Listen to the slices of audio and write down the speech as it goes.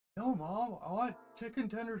No, Mom, I want chicken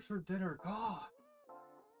tenders for dinner. God.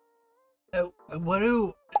 What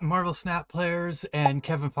do Marvel Snap players and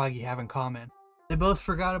Kevin Feige have in common? They both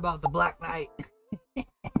forgot about the Black Knight.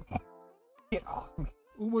 Get off me.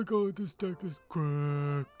 Oh my god, this deck is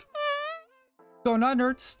cracked. Going on,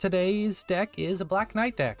 nerds. Today's deck is a Black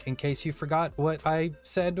Knight deck, in case you forgot what I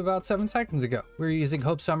said about 7 seconds ago. We're using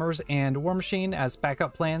Hope Summers and War Machine as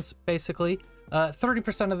backup plans, basically.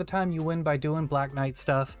 30% of the time you win by doing Black Knight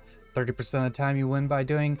stuff. 30% of the time you win by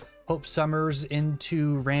doing Hope Summers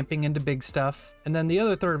into ramping into big stuff. And then the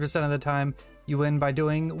other 30% of the time you win by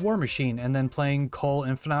doing War Machine and then playing Cole,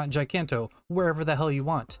 Infinite, and Giganto, wherever the hell you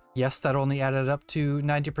want. Yes, that only added up to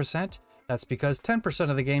 90%. That's because 10%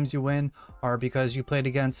 of the games you win are because you played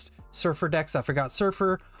against Surfer decks that forgot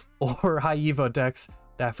Surfer, or High Evo decks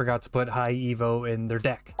that forgot to put High Evo in their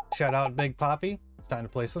deck. Shout out Big Poppy. It's time to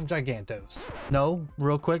play some Gigantos. No,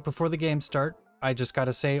 real quick before the game start, I just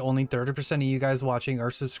gotta say only 30% of you guys watching are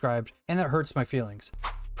subscribed, and that hurts my feelings.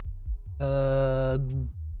 Bleh.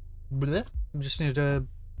 Just need a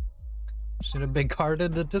big card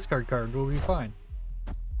and a discard card. We'll be fine.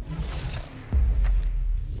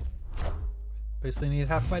 Basically need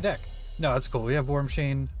half my deck. No, that's cool. We have War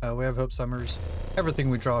Machine, we have Hope Summers. Everything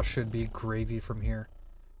we draw should be gravy from here.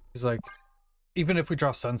 It's like, even if we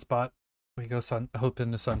draw Sunspot, we go Hope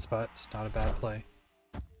into Sunspot. It's not a bad play.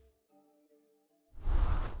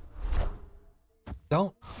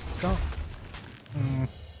 Don't.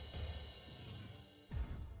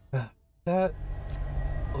 That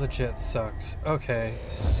legit sucks. Okay,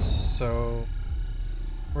 so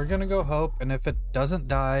we're gonna go Hope, and if it doesn't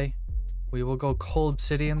die, we will go Cold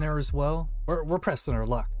Obsidian there as well. We're pressing our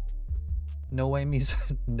luck. No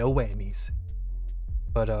whammies, no whammies.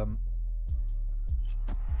 But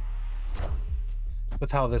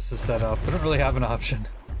with how this is set up, I don't really have an option.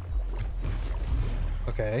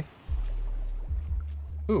 Okay.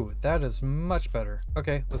 Ooh, that is much better.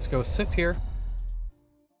 Okay, let's go Sif here.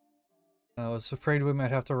 I was afraid we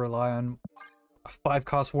might have to rely on a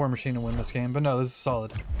 5-cost War Machine to win this game, but no, this is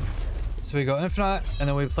solid. So we go Infinite, and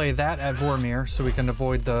then we play that at Vormir so we can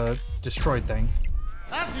avoid the destroyed thing.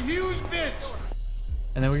 That's a huge bitch!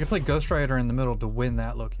 And then we can play Ghost Rider in the middle to win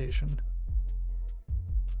that location.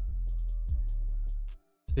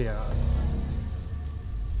 So yeah.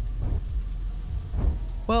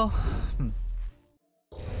 Well,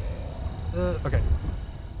 okay.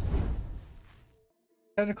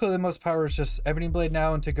 Technically the most power is just Ebony Blade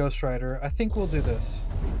now into Ghost Rider. I think we'll do this.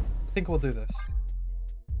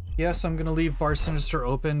 Yes, I'm gonna leave Bar Sinister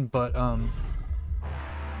open, but I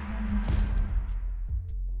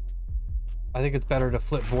think it's better to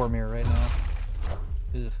flip Vormir right now.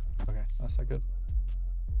 Ugh. Okay, that's not good.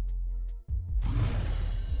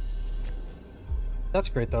 That's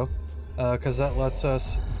great though, because that lets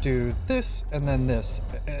us do this and then this,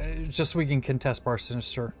 just so we can contest Bar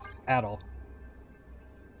Sinister at all.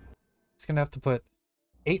 It's gonna have to put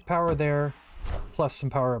 8 power there, plus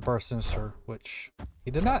some power at Bar Sinister, which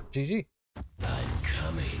he did not. GG. I'm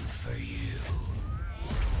coming for you.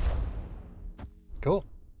 Cool.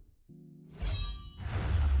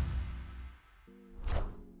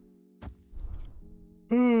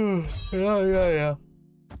 Yeah.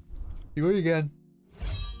 Do it again.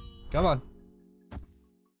 Come on.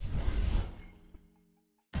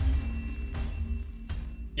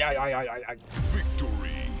 Yeah. Victory.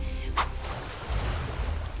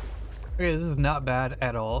 Okay, this is not bad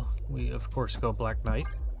at all. We of course go Black Knight.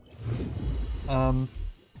 There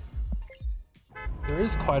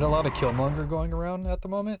is quite a lot of Killmonger going around at the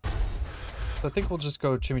moment, so I think we'll just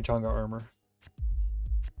go Chimichanga Armor.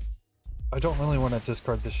 I don't really want to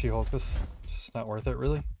discard the She-Hulk. This is just not worth it,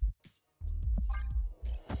 really.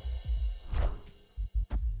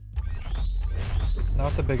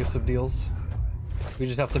 Not the biggest of deals. We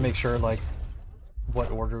just have to make sure, like, what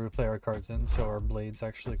order we play our cards in so our blades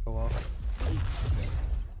actually go off.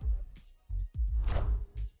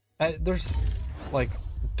 There's like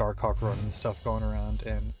Darkhawk Run and stuff going around,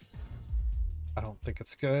 and I don't think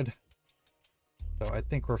it's good, so I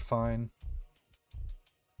think we're fine.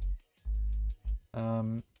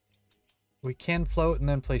 We can float and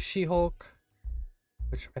then play She-Hulk,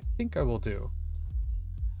 which I think I will do.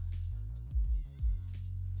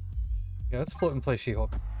 Yeah, let's float and play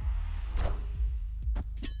She-Hulk.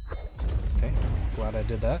 Okay, glad I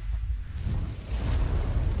did that.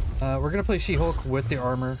 We're gonna play She-Hulk with the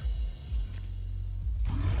armor.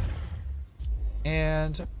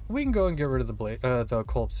 And we can go and get rid of the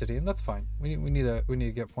Cold Obsidian. That's fine. We need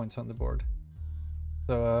to get points on the board.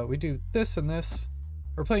 So we do this and this.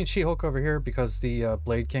 We're playing She-Hulk over here because the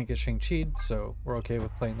blade can't get Shang-Chi'd, so we're okay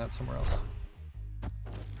with playing that somewhere else.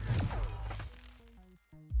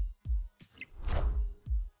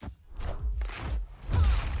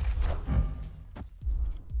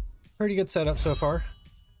 Pretty good setup so far.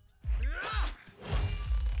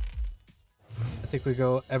 I think we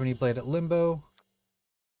go Ebony Blade at Limbo.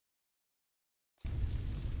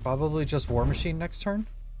 Probably just War Machine next turn.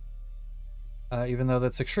 Even though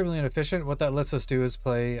that's extremely inefficient, what that lets us do is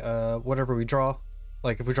play whatever we draw.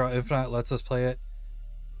 Like if we draw Infinite, it lets us play it.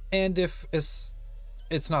 And if it's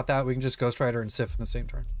not that, we can just Ghost Rider and Sif in the same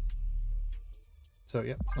turn. So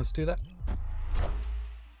yeah, let's do that.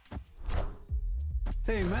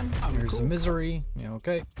 Hey man, I'm Here's cool. Misery. Yeah,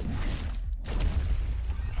 okay.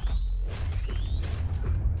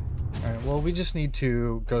 Alright, well we just need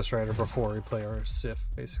to Ghost Rider before we play our Sif,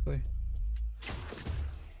 basically.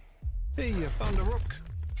 Hey, I found a rook.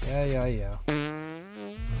 Yeah.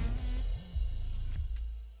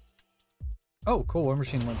 Oh, cool, War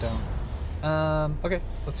Machine went down. Okay,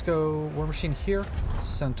 let's go War Machine here.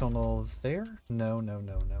 Sentinel there. No.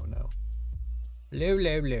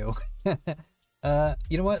 Low.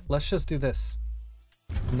 You know what? Let's just do this.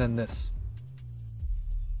 And then this.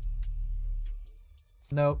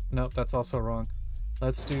 Nope, that's also wrong.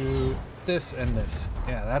 Let's do this and this.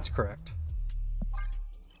 Yeah, that's correct.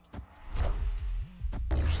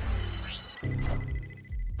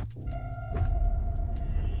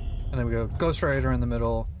 And then we go Ghost Rider in the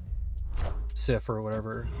middle, Sif or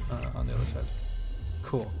whatever on the other side.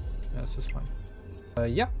 Cool. Yeah, this is fun.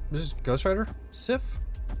 Yeah, just Ghost Rider, Sif.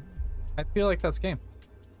 I feel like that's game.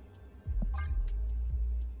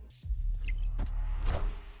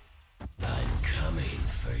 I'm coming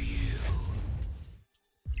for you.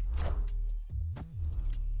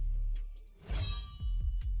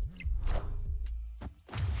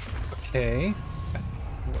 Okay.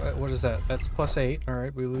 What is that? That's +8. All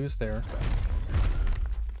right, we lose there.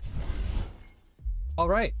 All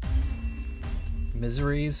right.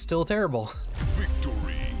 Misery's still terrible.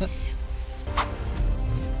 Victory.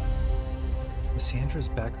 Sandra's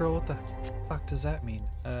Batgirl? What the fuck does that mean?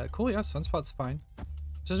 Cool, yeah, Sunspot's fine.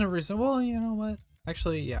 There's no reason. Well, you know what?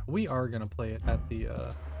 Actually, yeah, we are gonna play it at the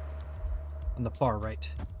on the far right,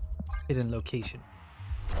 hidden location.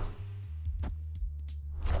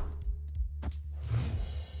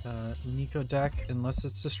 Nico deck, unless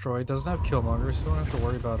it's destroyed, doesn't have Killmonger, so we don't have to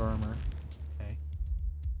worry about armor. Okay.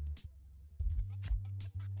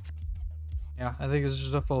 Yeah, I think it's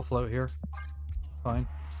just a full float here. Fine.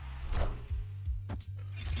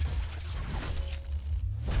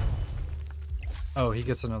 Oh, he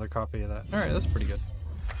gets another copy of that. Alright, that's pretty good.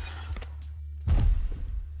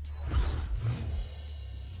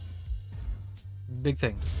 Big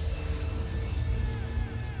thing.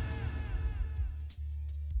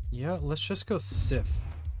 Yeah, let's just go Sif.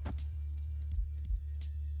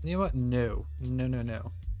 You know what? No.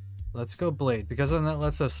 Let's go Blade, because then that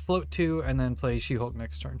lets us float 2 and then play She-Hulk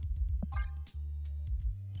next turn.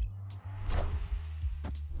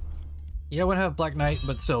 Yeah, I wouldn't have Black Knight,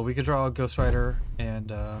 but still, we could draw a Ghost Rider, and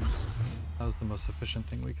that was the most efficient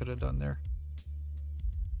thing we could have done there.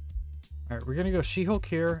 Alright, we're gonna go She-Hulk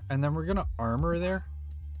here, and then we're gonna armor there,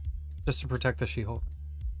 just to protect the She-Hulk.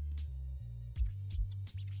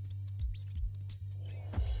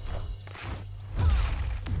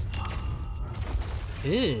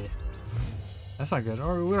 Ew. That's not good.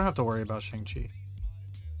 Or we don't have to worry about Shang-Chi.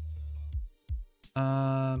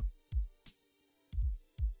 I'm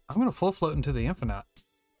gonna full float into the Infinite.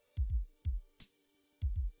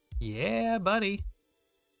 Yeah, buddy.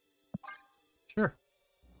 Sure.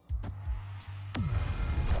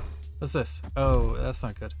 What's this? Oh, that's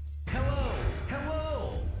not good.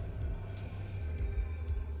 Hello.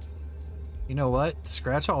 You know what?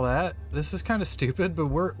 Scratch all that. This is kind of stupid, but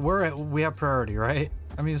we have priority, right?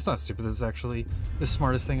 I mean, it's not stupid. This is actually the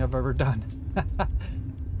smartest thing I've ever done.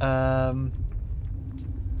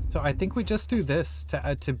 So I think we just do this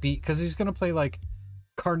to beat, because he's gonna play like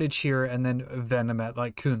Carnage here and then Venom at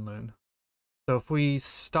like Kunlun. So if we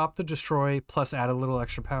stop the destroy plus add a little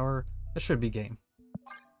extra power, that should be game.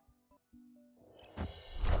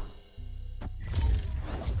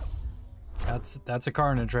 That's a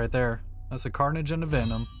Carnage right there. That's a Carnage and a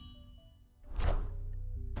Venom.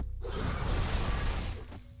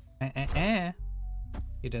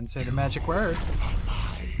 You didn't say the magic word.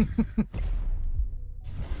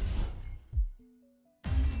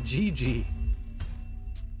 GG.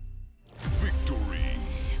 Victory.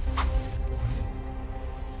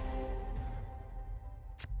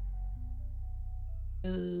 It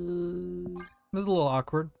was a little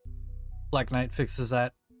awkward. Black Knight fixes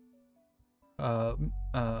that.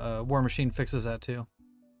 War Machine fixes that too.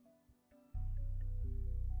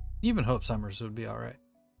 Even Hope Summers would be alright.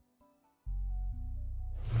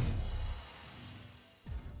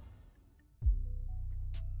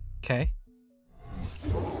 Okay.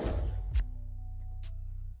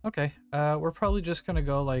 Okay, we're probably just gonna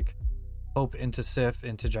go like Hope into Sif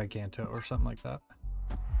into Giganto or something like that.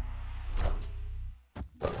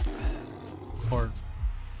 Or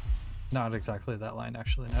not exactly that line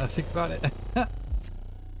actually, now that I think about it.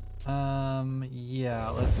 Yeah,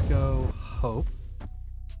 let's go Hope.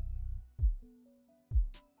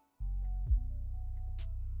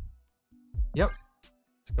 Yep.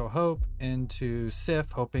 Let's go Hope into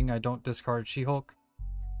Sif, hoping I don't discard She-Hulk.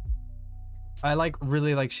 I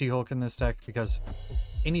really like She-Hulk in this deck because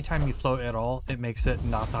anytime you float at all, it makes it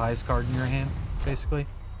not the highest card in your hand, basically.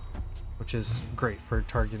 Which is great for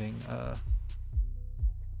targeting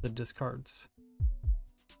the discards.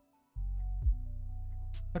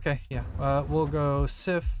 Okay, yeah. We'll go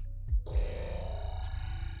Sif. I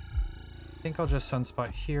think I'll just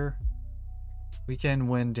Sunspot here. We can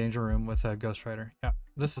win Danger Room with a Ghost Rider. Yeah,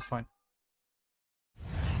 this is fine.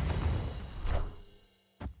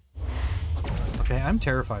 Okay, I'm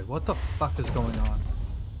terrified. What the fuck is going on?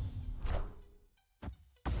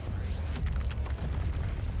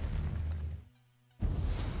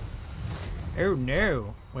 Oh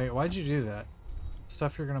no! Wait, why'd you do that?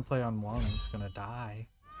 Stuff you're gonna play on one is gonna die.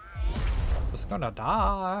 It's gonna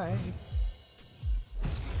die!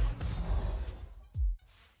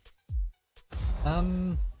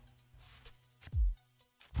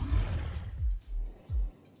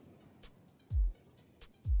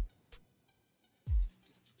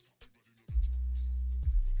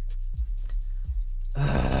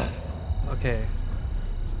 Okay.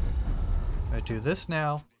 I do this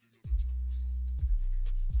now.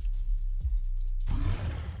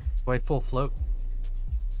 Do I full float?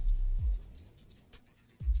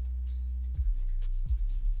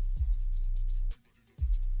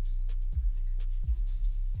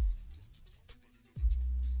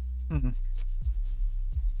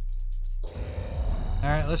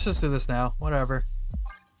 Alright, let's just do this now. Whatever.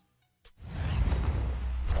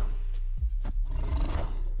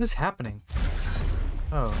 What is happening?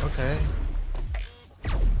 Oh, okay.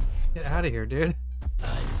 Get out of here, dude.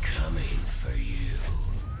 I'm coming for you.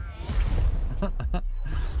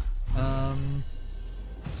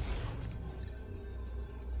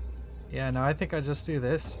 Yeah, no, I think I just do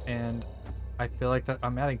this, and I feel like that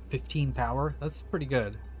I'm adding 15 power. That's pretty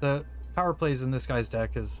good. The power plays in this guy's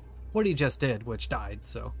deck is what he just did, which died,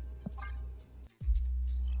 so.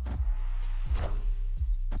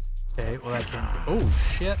 Okay, well that can't be, oh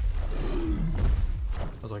shit.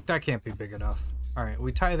 I was like, that can't be big enough. All right,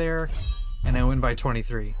 we tie there, and I win by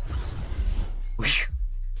 23.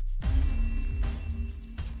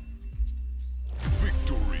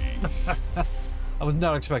 Victory. I was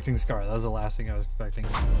not expecting Scar. That was the last thing I was expecting.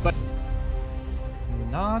 But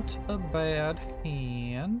not a bad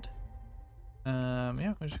hand.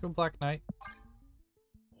 Yeah, we just go Black Knight.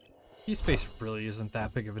 Key space really isn't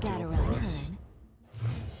that big of a deal for us.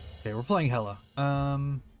 Okay, we're playing Hela.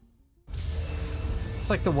 It's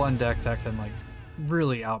like the one deck that can like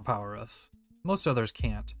really outpower us. Most others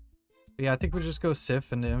can't. But yeah, I think we just go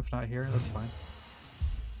Sif into Infinite here. That's fine.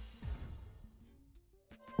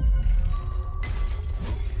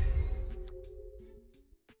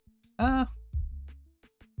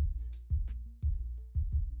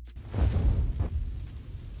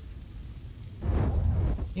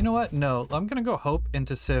 You know what? No, I'm gonna go Hope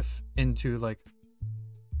into Sif into like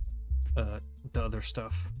the other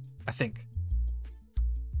stuff. I think.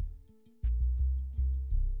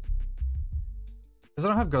 Because I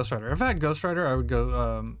don't have Ghost Rider. If I had Ghost Rider, I would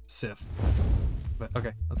go Sif. But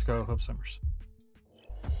okay, let's go Hope Summers.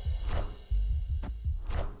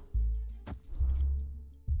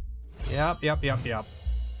 Yep.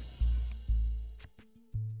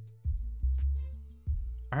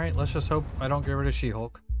 Alright, let's just hope I don't get rid of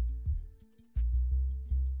She-Hulk.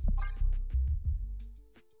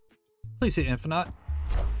 Please hit Infinite.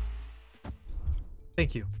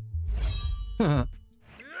 Thank you.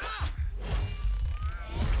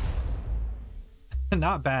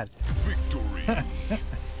 Not bad. Victory.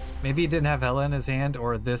 Maybe he didn't have Hela in his hand,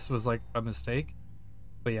 or this was like a mistake.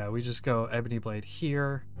 But yeah, we just go Ebony Blade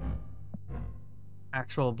here.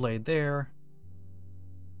 Actual Blade there.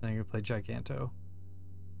 And then you play Giganto.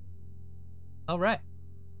 Alright.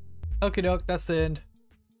 Okie doke, that's the end.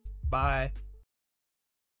 Bye.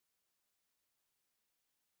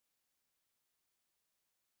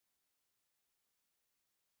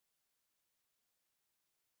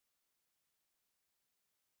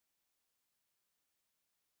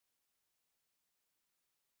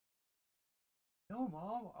 No,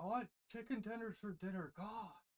 Mom, I want chicken tenders for dinner. God.